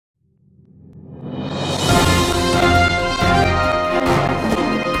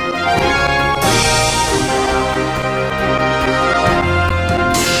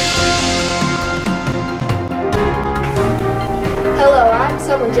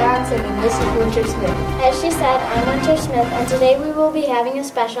Johnson, and this is Winter Smith. As she said, I'm Winter Smith, and today we will be having a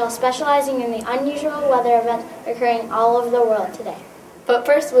special specializing in the unusual weather events occurring all over the world today. But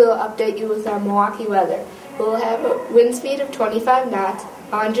first, we'll update you with our Milwaukee weather. We'll have a wind speed of 25 knots,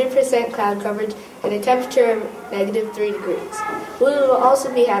 100% cloud coverage, and a temperature of -3 degrees. We will also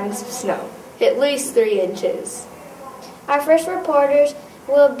be having some snow, at least 3 inches. Our first reporters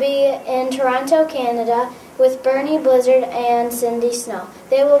will be in Toronto, Canada, with Bernie Blizzard and Cindy Snow.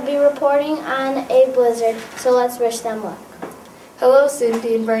 They will be reporting on a blizzard, so let's wish them luck. Hello,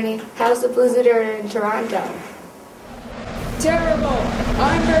 Cindy and Bernie. How's the blizzard in Toronto? Terrible!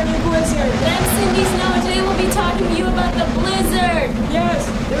 I'm Bernie Blizzard. And I'm Cindy Snow, and today we'll be talking to you about the blizzard. Yes,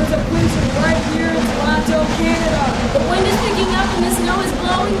 there's a blizzard right here in Toronto, Canada. The wind is picking up and the snow is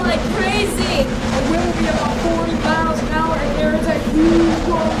blowing like crazy. The wind will be about 40 miles an hour, and there is a huge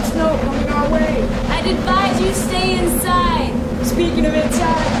wall of snow coming our way. I'd advise you stay inside. Speaking of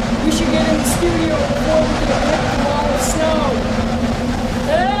inside, we should get in the studio before we get hit the wall of snow.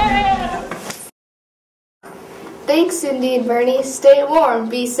 Thanks, Cindy and Bernie. Stay warm,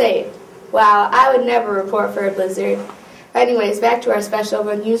 be safe. Wow, I would never report for a blizzard. Anyways, back to our special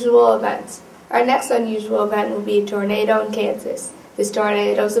unusual events. Our next unusual event will be a tornado in Kansas. This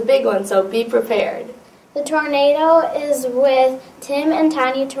tornado is a big one, so be prepared. The tornado is with Tim and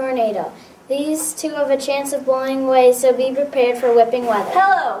Tanya Tornado. These two have a chance of blowing away, so be prepared for whipping weather.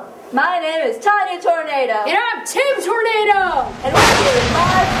 Hello, my name is Tanya Tornado. And I'm Tim Tornado. And we're here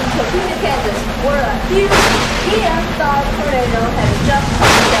live from Topeka, Kansas, where a huge PM5 tornado has just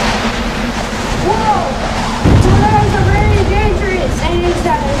come down. Whoa! Tornadoes are very dangerous, and it's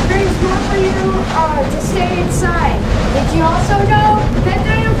very smart for you to stay inside. Did you also know that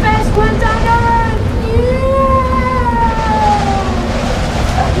encompassed went on Earth?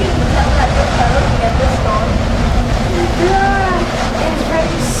 You can tell that just by looking at this storm. It's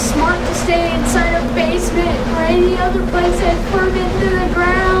very smart to stay inside a basement or any other place that's burned into the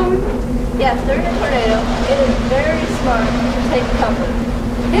ground. Yes, during a tornado, it is very smart to take cover.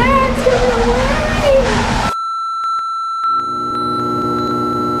 Yeah, it's going away!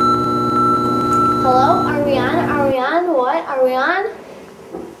 Hello? Are we on? Are we on? What? Are we on?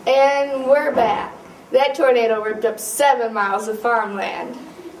 And we're back. That tornado ripped up 7 miles of farmland.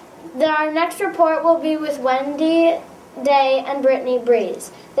 Our next report will be with Wendy Day and Brittany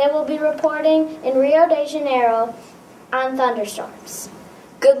Breeze. They will be reporting in Rio de Janeiro on thunderstorms.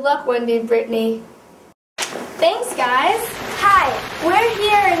 Good luck, Wendy and Brittany. Thanks, guys. Hi, we're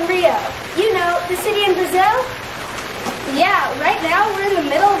here in Rio. You know, the city in Brazil? Yeah, right now we're in the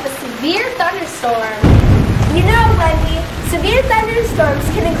middle of a severe thunderstorm. You know, Wendy, severe thunderstorms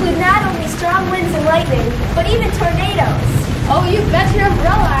can include not only strong winds and lightning, but even tornadoes. Oh, you bet your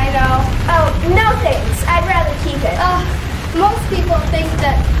umbrella I know. Oh, no thanks. I'd rather keep it. Most people think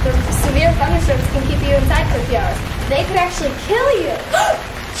that the severe thunderstorms can keep you inside for a few hours. They could actually kill you.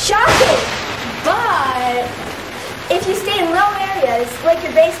 Shocking! But if you stay in low areas, like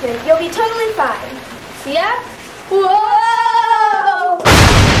your basement, you'll be totally fine. Yeah? Whoa!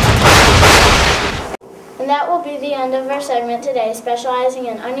 And that will be the end of our segment today, specializing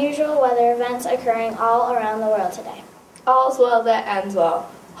in unusual weather events occurring all around the world today. All's well that ends well.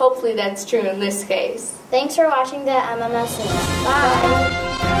 Hopefully that's true in this case. Thanks for watching the M.M.S. News. Bye!